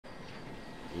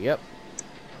Yep.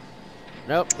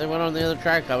 Nope, they went on the other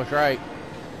track. I was right.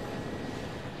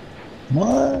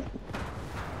 What?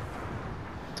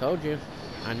 Told you.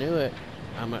 I knew it.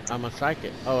 I'm a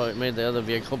psychic. Oh, it made the other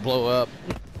vehicle blow up.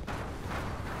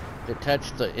 It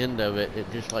touched the end of it.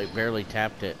 It just like barely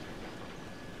tapped it.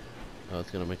 Oh,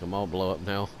 it's gonna make them all blow up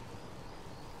now.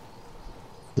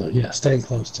 So yeah, staying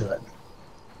close to it.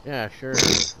 Yeah, sure.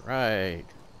 Right.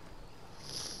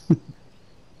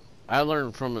 I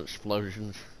learned from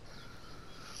explosions.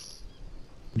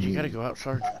 You gotta go out,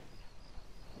 Sarge.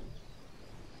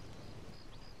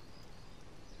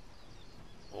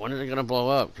 When is it gonna blow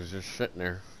up? Cause it's sitting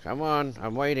there. Come on,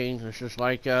 I'm waiting. It's just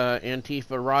like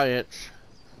Antifa riots.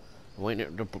 I'm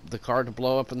waiting for the car to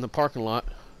blow up in the parking lot.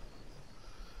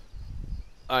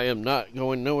 I am not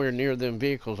going nowhere near them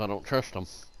vehicles. I don't trust them.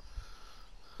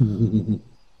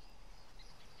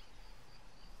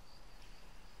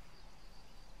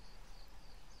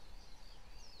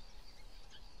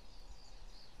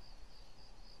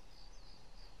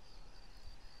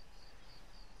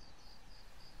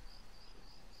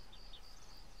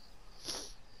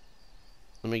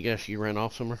 Let me guess, you ran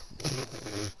off somewhere?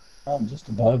 I'm just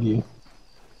above you.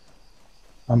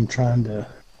 I'm trying to.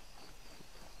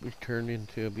 We turned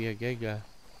into be a gay guy.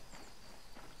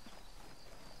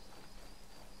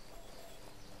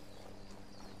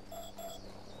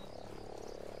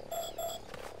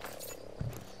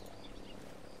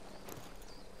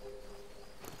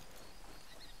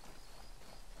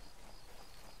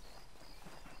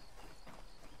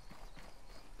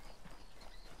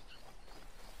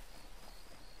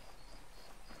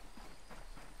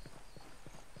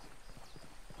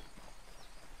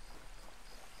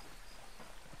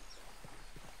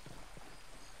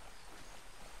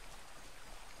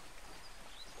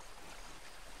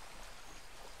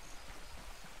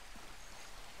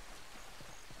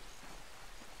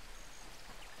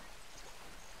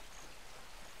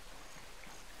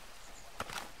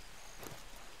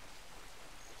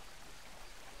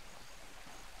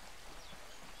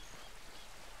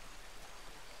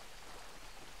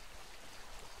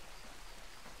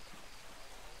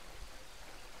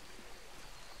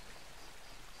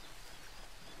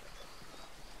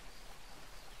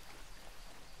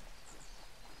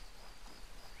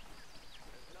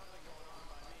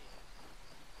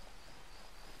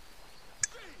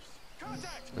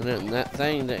 And then that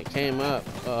thing that came up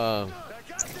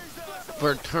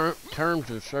for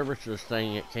terms of services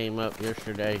thing that came up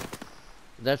yesterday,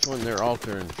 that's when they're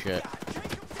altering shit.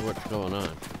 What's going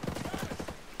on?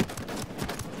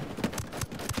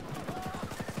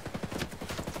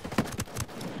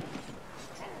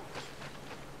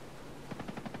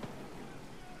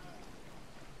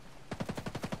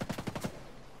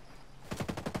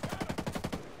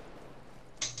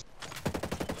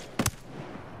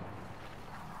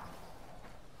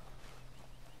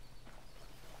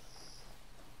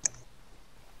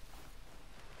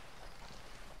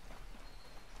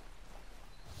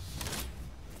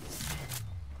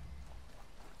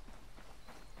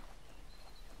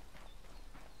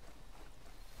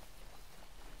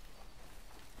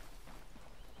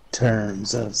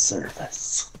 Terms of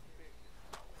service.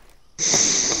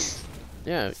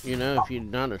 Yeah, you know, if you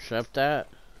not accept that.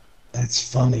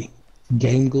 That's funny.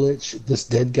 Game glitch. This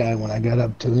dead guy, when I got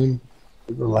up to him,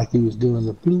 it looked like he was doing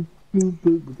the bloop, bloop,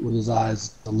 bloop with his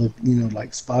eyes, the lip,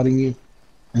 like spotting you,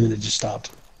 and then it just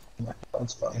stopped. Like,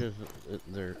 that's funny. Because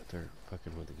they're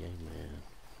fucking with the game, man.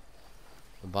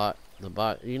 The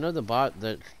bot, you know the bot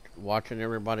that's watching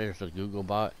everybody is a Google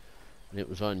bot, and it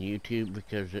was on YouTube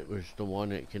because it was the one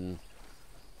that can.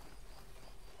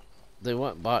 They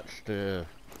want bots to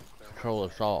control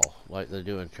us all, like they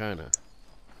do in China.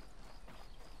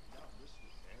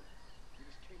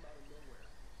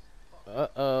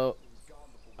 Uh-oh.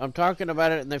 I'm talking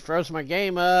about it and they froze my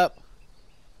game up.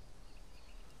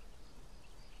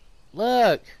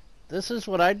 Look, this is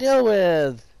what I deal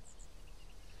with.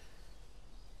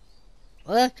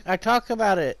 Look, I talk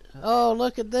about it. Oh,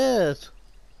 look at this.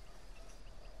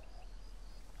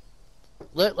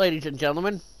 Look, ladies and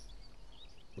gentlemen.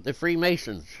 The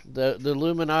Freemasons, the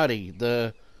Illuminati,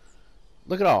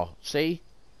 look at all. See?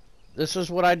 This is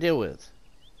what I deal with.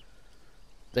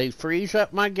 They freeze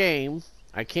up my game.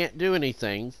 I can't do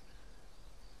anything.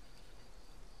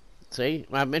 See?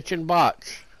 I mentioned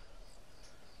bots.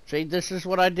 See, this is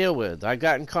what I deal with. I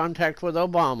got in contact with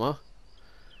Obama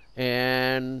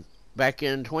and back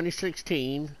in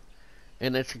 2016,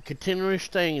 and it's a continuous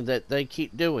thing that they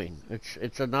keep doing.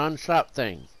 It's a non-stop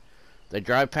thing. They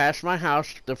drive past my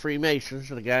house, the Freemasons,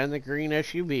 the guy in the green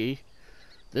SUV.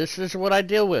 This is what I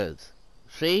deal with.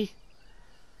 See?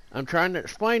 I'm trying to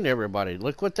explain to everybody.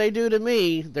 Look what they do to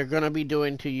me, they're going to be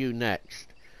doing to you next.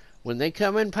 When they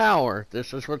come in power,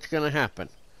 this is what's going to happen.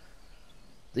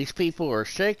 These people are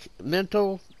sick,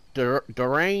 mental,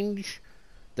 deranged.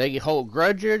 They hold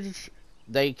grudges.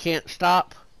 They can't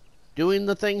stop doing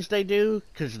the things they do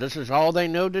because this is all they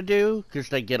know to do because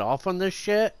they get off on this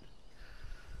shit.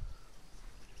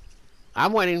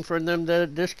 I'm waiting for them to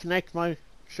disconnect my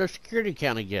Social Security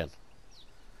account again.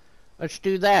 Let's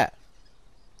do that.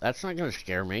 That's not going to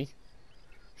scare me.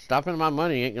 Stopping my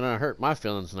money ain't going to hurt my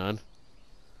feelings none.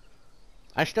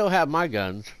 I still have my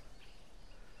guns.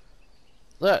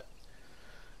 Look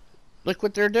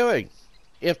what they're doing.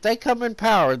 If they come in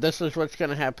power, this is what's going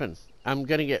to happen. I'm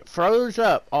going to get froze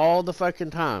up all the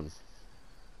fucking time.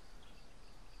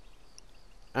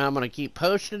 I'm going to keep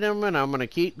posting them, and I'm going to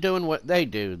keep doing what they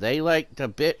do. They like to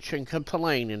bitch and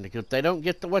complain, and if they don't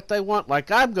get what they want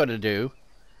like I'm going to do,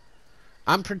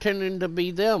 I'm pretending to be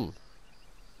them.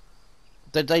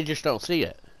 That they just don't see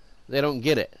it. They don't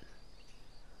get it.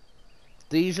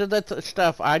 These are the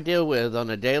stuff I deal with on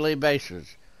a daily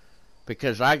basis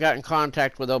because I got in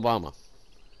contact with Obama.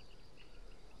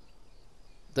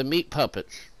 The meat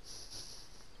puppets.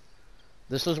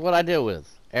 This is what I deal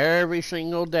with every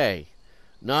single day.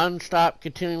 Non-stop,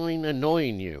 continuing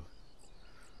annoying you.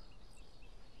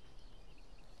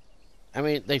 I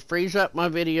mean, they freeze up my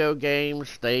video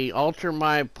games, they alter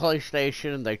my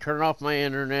PlayStation, they turn off my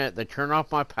internet, they turn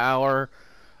off my power,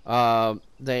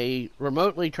 they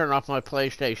remotely turn off my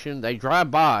PlayStation, they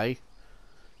drive by,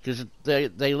 because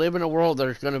they live in a world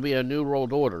there's going to be a new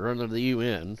world order under the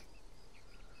UN.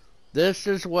 This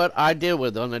is what I deal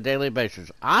with on a daily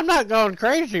basis. I'm not going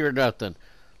crazy or nothing.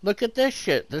 Look at this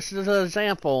shit. This is an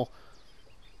example,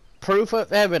 proof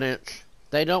of evidence.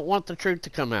 They don't want the truth to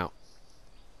come out.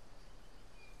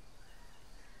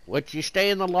 What you stay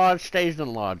in the lodge stays in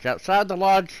the lodge. Outside the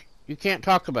lodge, you can't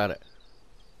talk about it.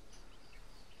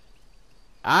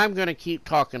 I'm going to keep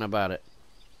talking about it.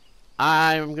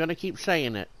 I'm going to keep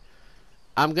saying it.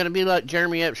 I'm going to be like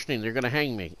Jeremy Epstein. They're going to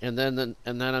hang me. And then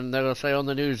they'll say on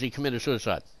the news he committed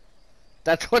suicide.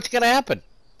 That's what's going to happen.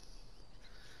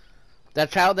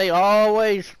 That's how they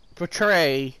always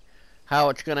portray how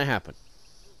it's going to happen.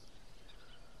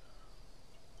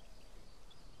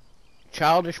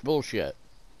 Childish bullshit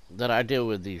that I deal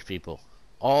with these people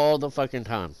all the fucking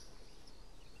time.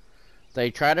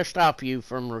 They try to stop you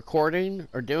from recording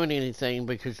or doing anything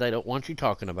because they don't want you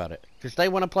talking about it. Because they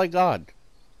want to play God.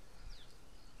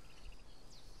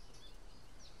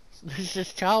 This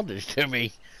is childish to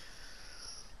me.